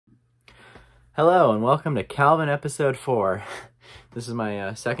Hello and welcome to Calvin episode 4. This is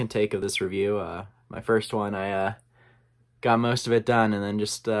my second take of this review. My first one, I got most of it done and then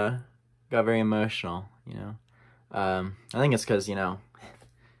just got very emotional, you know. I think it's because, it's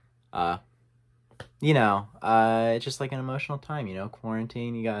just like an emotional time, you know,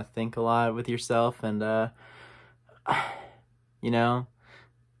 quarantine. You gotta think a lot with yourself and, this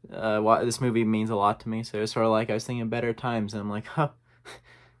movie means a lot to me. So it's sort of like I was thinking better times and I'm like, huh.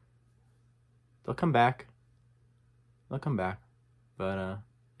 They'll come back. They'll come back. But, I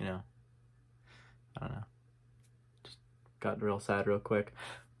don't know. Just got real sad real quick.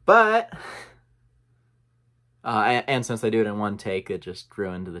 But, and since they do it in one take, it just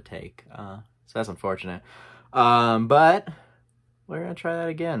ruined the take. So that's unfortunate. But, we're gonna try that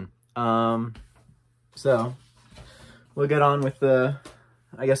again. So, we'll get on with I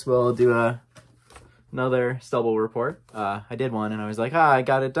guess we'll do another stubble report. I did one and I was like, I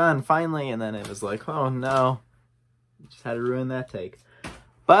got it done finally, and then it was like, oh no, just had to ruin that take.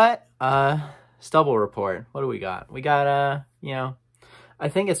 But stubble report, what do we got? We got I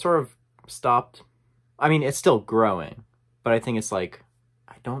think it's sort of stopped. I mean, it's still growing, but I think it's like,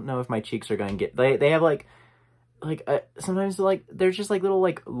 I don't know if my cheeks are gonna get, they have sometimes there's just like little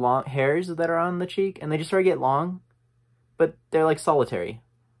long hairs that are on the cheek and they just sort of get long, but they're like solitary.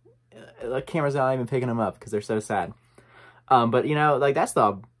 The camera's not even picking them up because they're so sad. But that's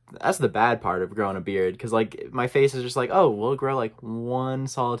the bad part of growing a beard, because like my face is just like, oh, we'll grow like one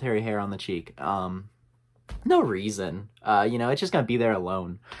solitary hair on the cheek. No reason. It's just gonna be there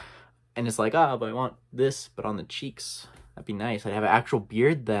alone. And it's like, oh, but I want this, but on the cheeks. That'd be nice. I'd have an actual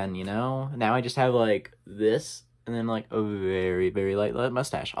beard then, you know? Now I just have like this, and then like a very, very light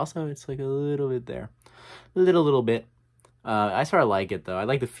mustache. Also, it's like a little bit there. Little bit. I sort of like it though. I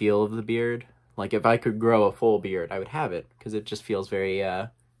like the feel of the beard. Like if I could grow a full beard, I would have it, because it just feels very, I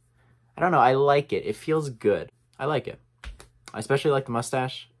don't know, I like it. It feels good. I like it. I especially like the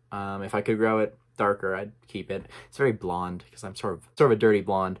mustache. If I could grow it darker, I'd keep it. It's very blonde, because I'm sort of a dirty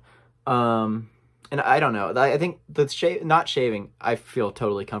blonde. And I don't know. I think not shaving, I feel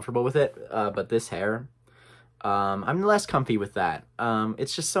totally comfortable with it. But this hair, I'm less comfy with that.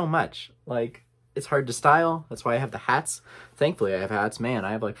 It's just so much. Like, it's hard to style. That's why I have the hats. Thankfully, I have hats. Man,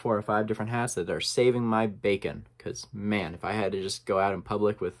 I have like 4 or 5 different hats that are saving my bacon. Because, man, if I had to just go out in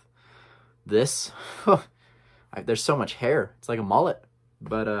public with this, there's so much hair. It's like a mullet.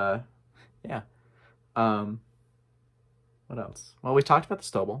 But, yeah. What else? Well, we talked about the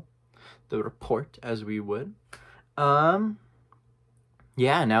stubble. The report, as we would. Yeah,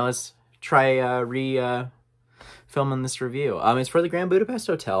 now let's try, filming this review. It's for the Grand Budapest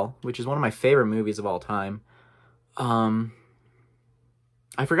Hotel, which is one of my favorite movies of all time. I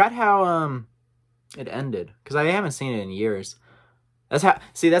forgot how it ended, because I haven't seen it in years. That's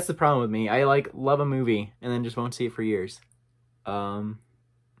the problem with me. I love a movie and then just won't see it for years.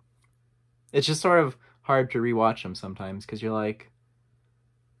 It's just sort of hard to rewatch them sometimes, because you're like,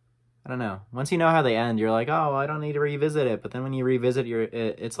 I don't know. Once you know how they end, you're like, oh, I don't need to revisit it. But then when you revisit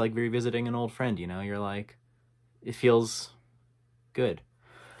it's like revisiting an old friend, you know? You're like, it feels good.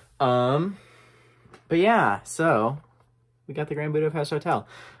 But yeah, so we got the Grand Budapest Hotel.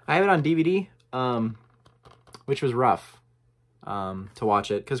 I have it on DVD, which was rough to watch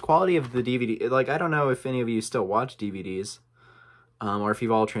it, because quality of the DVD, like, I don't know if any of you still watch DVDs, or if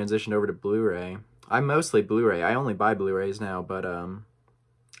you've all transitioned over to Blu-ray. I'm mostly Blu-ray. I only buy Blu-rays now, but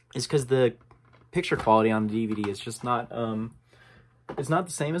it's because the picture quality on the DVD is just not it's not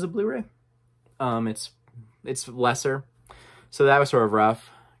the same as a Blu-ray. It's lesser, so that was sort of rough,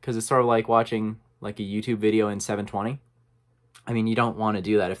 because it's sort of like watching like a YouTube video in 720. I mean, you don't want to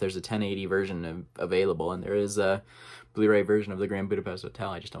do that if there's a 1080 version available, and there is a Blu-ray version of the Grand Budapest Hotel.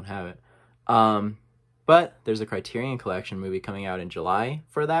 I just don't have it. But there's a Criterion Collection movie coming out in July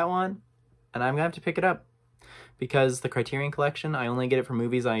for that one, and I'm gonna have to pick it up, because the Criterion Collection, I only get it for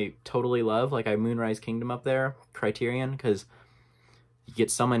movies I totally love. Like, I Moonrise Kingdom up there, Criterion, because you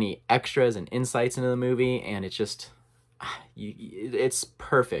get so many extras and insights into the movie, and it's just, it's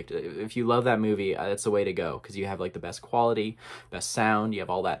perfect. If you love that movie, that's the way to go, because you have like the best quality, best sound, you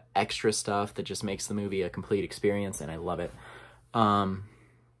have all that extra stuff that just makes the movie a complete experience, and I love it. But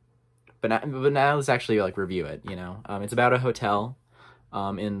now let's actually like review it, you know. It's about a hotel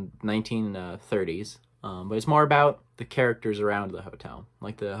in 1930s, but it's more about the characters around the hotel,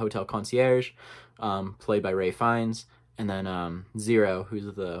 like the hotel concierge, played by Ray Fiennes, and then Zero, who's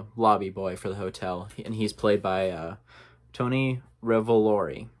the lobby boy for the hotel, and he's played by Tony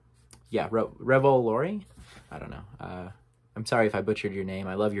Revolori. Yeah, Revolori? I don't know. I'm sorry if I butchered your name.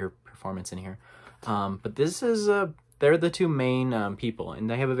 I love your performance in here. But this is they're the two main people, and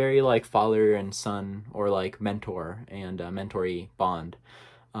they have a very like father and son, or like mentor and mentoree bond.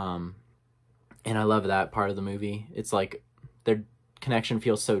 And I love that part of the movie. It's like their connection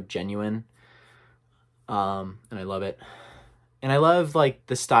feels so genuine. And I love it. And I love like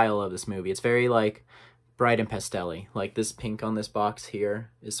the style of this movie. It's very like bright and pastel-y. Like this pink on this box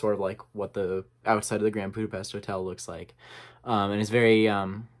here is sort of like what the outside of the Grand Budapest Hotel looks like. And it's very,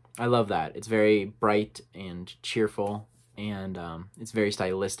 I love that. It's very bright and cheerful, and it's very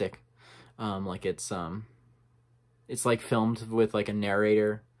stylistic. Like it's like filmed with like a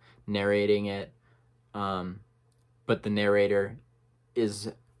narrator narrating it, but the narrator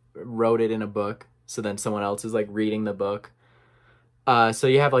wrote it in a book, so then someone else is like reading the book. So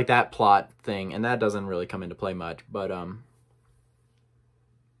you have like that plot thing, and that doesn't really come into play much, but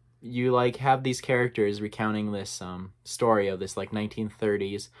you like have these characters recounting this story of this like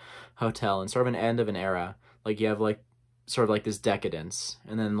 1930s hotel and sort of an end of an era. Like you have like sort of like this decadence,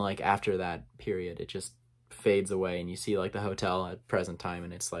 and then like after that period it just fades away, and you see like the hotel at present time,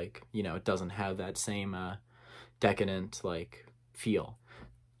 and it's like, you know, it doesn't have that same decadent like feel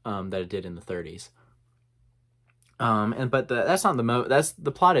that it did in the 30s. But that's not that's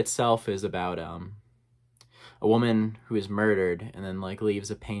the plot itself is about a woman who is murdered and then like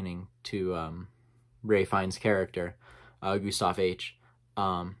leaves a painting to Ray Fiennes' character, Gustav H.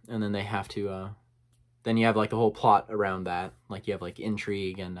 And then they have to then you have like the whole plot around that. Like you have like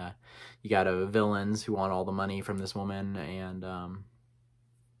intrigue, and you got villains who want all the money from this woman, and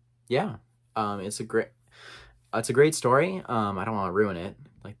yeah, it's a great story. I don't want to ruin it.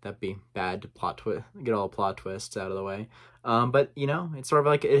 Like that'd be bad to get all the plot twists out of the way. But you know, it's sort of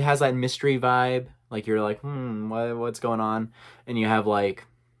like it has that mystery vibe. Like you're like, what's going on? And you have like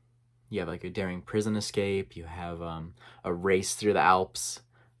a daring prison escape. You have a race through the Alps.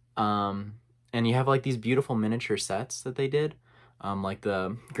 And you have like these beautiful miniature sets that they did. Like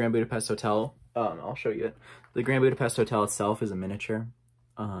the Grand Budapest Hotel. I'll show you it. The Grand Budapest Hotel itself is a miniature.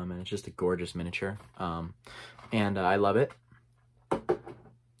 And it's just a gorgeous miniature. And I love it.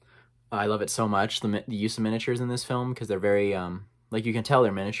 I love it so much, the use of miniatures in this film, because they're very, like you can tell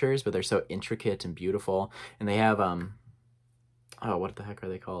they're miniatures, but they're so intricate and beautiful. And they have, oh, what the heck are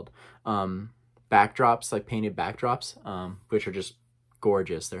they called? Backdrops, like painted backdrops, which are just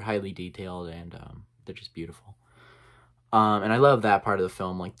gorgeous. They're highly detailed, and they're just beautiful. And I love that part of the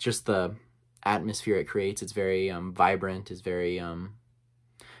film, like just the atmosphere it creates. It's very vibrant. It's very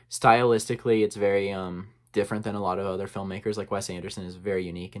stylistically, it's very different than a lot of other filmmakers. Like Wes Anderson is very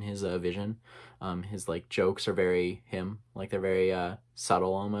unique in his vision. His like jokes are very him, like they're very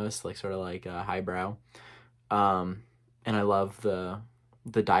subtle almost, like sort of like highbrow. And I love the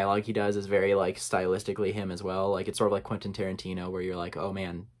dialogue he does is very like stylistically him as well. Like it's sort of like Quentin Tarantino, where you're like, oh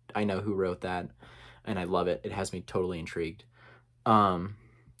man, I know who wrote that, and I love it. It has me totally intrigued.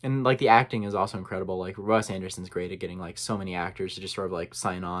 And like the acting is also incredible. Like Wes Anderson's great at getting like so many actors to just sort of like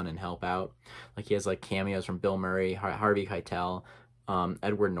sign on and help out. Like he has like cameos from Bill Murray, Harvey Keitel,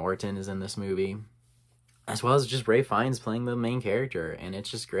 Edward Norton is in this movie, as well as just Ray Fiennes playing the main character, and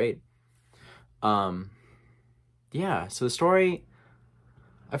it's just great. Yeah, so the story,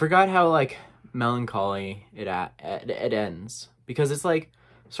 I forgot how like melancholy it ends, because it's like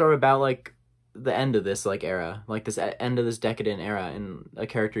sort of about like the end of this like era, like this end of this decadent era, and a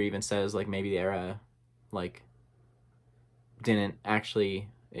character even says like maybe the era like didn't actually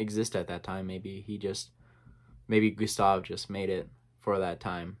exist at that time. Maybe Gustav just made it for that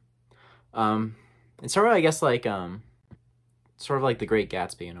time. It's sort of, I guess, like sort of like The Great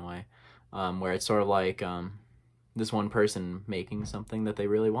Gatsby in a way, where it's sort of like this one person making something that they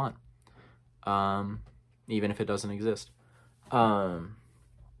really want, even if it doesn't exist.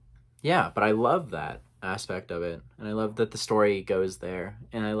 Yeah, but I love that aspect of it, and I love that the story goes there,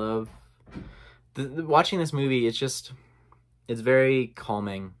 and I love watching this movie. It's very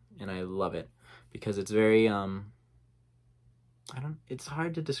calming, and I love it, because it's very, it's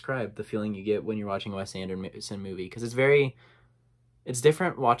hard to describe the feeling you get when you're watching a Wes Anderson movie, because it's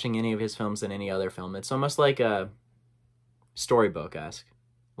different watching any of his films than any other film. It's almost like a storybook-esque.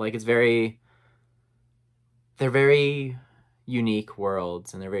 Like they're very unique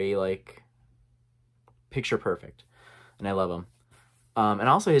worlds, and they're very like picture perfect, and I love them. And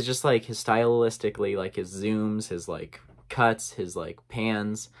also his stylistically, like his zooms, his like cuts, his like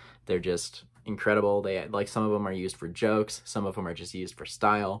pans, they're just incredible. They like, some of them are used for jokes, some of them are just used for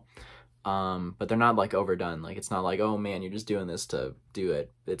style, but they're not like overdone. Like it's not like, oh man, you're just doing this to do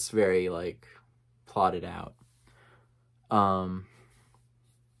it. It's very like plotted out.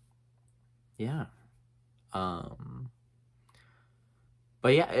 Yeah.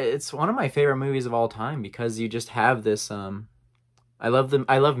 But yeah, it's one of my favorite movies of all time because you just have this, I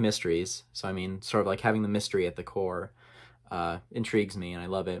love mysteries. So I mean, sort of like having the mystery at the core, intrigues me and I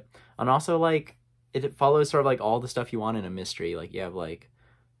love it. And also like, it follows sort of like all the stuff you want in a mystery. Like you have like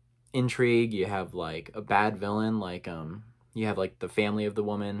intrigue, you have like a bad villain, like, you have like the family of the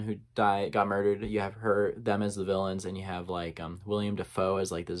woman who got murdered. You have them as the villains, and you have like William Dafoe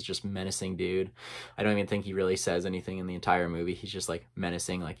as like this just menacing dude. I don't even think he really says anything in the entire movie. He's just like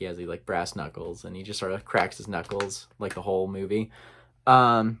menacing, like he has these like brass knuckles, and he just sort of cracks his knuckles like the whole movie.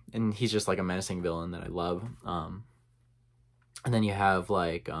 And he's just like a menacing villain that I love. And then you have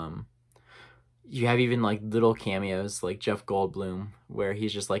like you have even like little cameos like Jeff Goldblum, where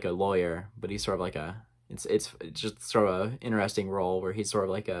he's just like a lawyer, but he's sort of like it's just sort of an interesting role where he's sort of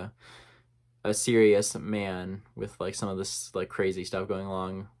like a serious man with like some of this like crazy stuff going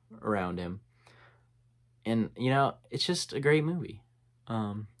along around him. And you know, it's just a great movie.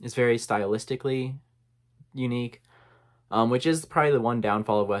 It's very stylistically unique, which is probably the one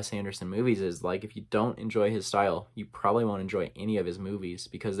downfall of Wes Anderson movies, is like if you don't enjoy his style, you probably won't enjoy any of his movies,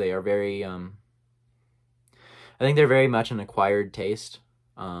 because they are very I think they're very much an acquired taste.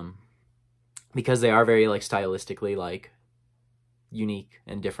 Because they are very like stylistically like unique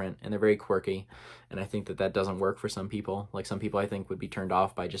and different, and they're very quirky, and I think that doesn't work for some people. Like some people I think would be turned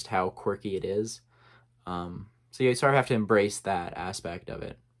off by just how quirky it is. So you sort of have to embrace that aspect of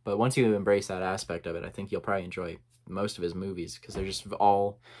it. But once you embrace that aspect of it, I think you'll probably enjoy most of his movies, because they're just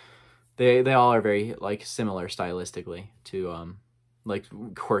all they all are very like similar stylistically to like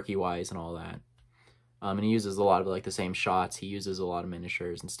quirky wise and all that. And he uses a lot of like the same shots. He uses a lot of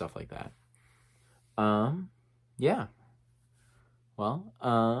miniatures and stuff like that. Yeah. Well,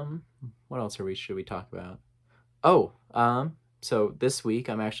 what else should we talk about? Oh, so this week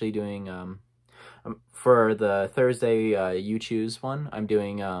I'm actually doing, for the Thursday, You Choose one, I'm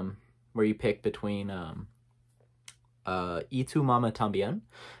doing, where you pick between, Y Tu Mama Tambien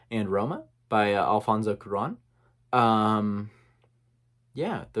and Roma by Alfonso Cuarón.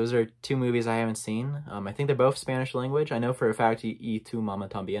 Yeah, those are two movies I haven't seen. I think they're both Spanish language. I know for a fact Y Tu Mama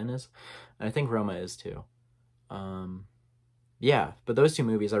Tambien is, and I think Roma is too. Yeah, but those two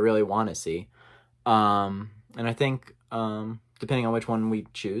movies I really want to see. And I think, depending on which one we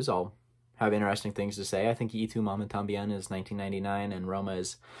choose, I'll have interesting things to say. I think Y Tu Mama Tambien is 1999 and Roma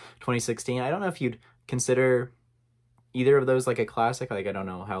is 2016. I don't know if you'd consider either of those like a classic. Like, I don't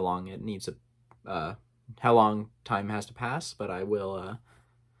know how long it needs to, how long time has to pass, but I will,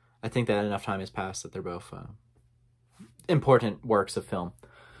 I think that enough time has passed that they're both important works of film.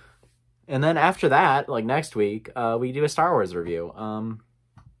 And then after that, like next week, we do a Star Wars review.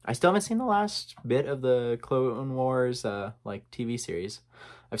 I still haven't seen the last bit of the Clone Wars like TV series.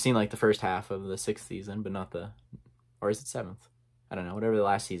 I've seen like the first half of the 6th season, but not or is it 7th? I don't know, whatever the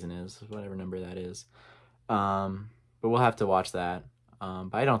last season is, whatever number that is. But we'll have to watch that.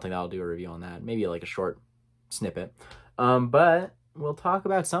 But I don't think I'll do a review on that. Maybe like a short snippet. But we'll talk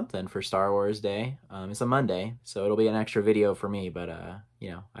about something for Star Wars Day. It's a Monday, so it'll be an extra video for me. But,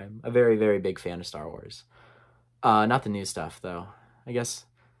 you know, I'm a very, very big fan of Star Wars. Not the new stuff, though. I guess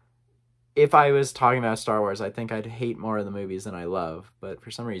if I was talking about Star Wars, I think I'd hate more of the movies than I love. But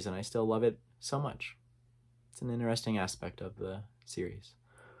for some reason, I still love it so much. It's an interesting aspect of the series.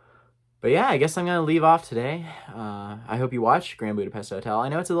 But yeah, I guess I'm going to leave off today. I hope you watch Grand Budapest Hotel. I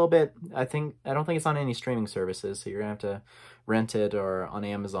know it's a little bit, I don't think it's on any streaming services, so you're going to have to rent it or on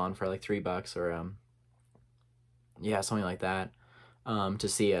Amazon for like $3 or, yeah, something like that, to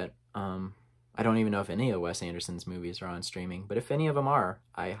see it. I don't even know if any of Wes Anderson's movies are on streaming, but if any of them are,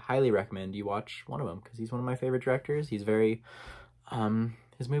 I highly recommend you watch one of them, because he's one of my favorite directors. He's very,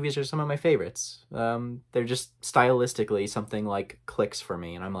 his movies are some of my favorites. They're just stylistically something like clicks for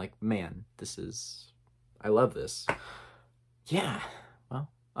me, and I'm like, man, I love this. Yeah,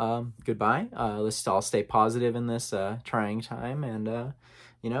 well, goodbye. Let's all stay positive in this trying time, and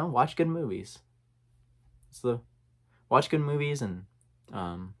you know, watch good movies. Watch good movies, and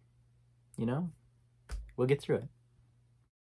you know, we'll get through it.